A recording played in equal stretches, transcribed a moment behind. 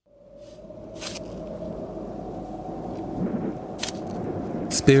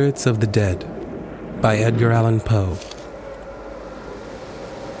Spirits of the Dead by Edgar Allan Poe.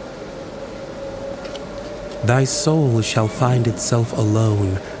 Thy soul shall find itself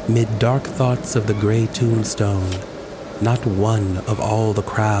alone mid dark thoughts of the gray tombstone, not one of all the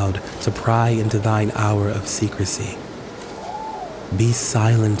crowd to pry into thine hour of secrecy. Be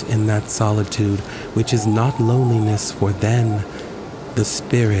silent in that solitude which is not loneliness, for then the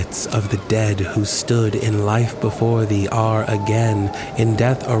spirits of the dead who stood in life before thee are again in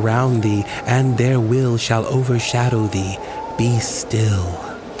death around thee, and their will shall overshadow thee. Be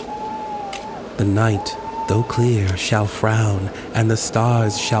still. The night, though clear, shall frown, and the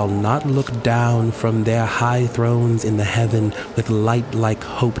stars shall not look down from their high thrones in the heaven with light like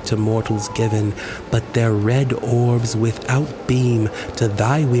hope to mortals given, but their red orbs without beam to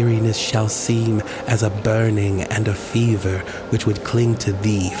thy weariness shall seem as a burning and a fever which would cling to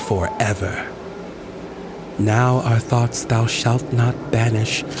thee forever. Now are thoughts thou shalt not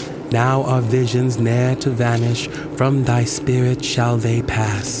banish, now are visions ne'er to vanish, from thy spirit shall they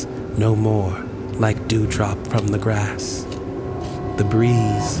pass no more, like dewdrop from the grass. The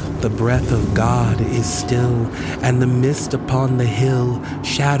breeze, the breath of God is still, and the mist upon the hill,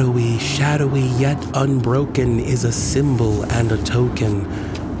 shadowy, shadowy yet unbroken, is a symbol and a token,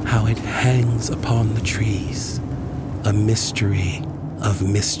 how it hangs upon the trees, a mystery of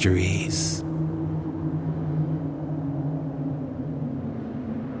mysteries.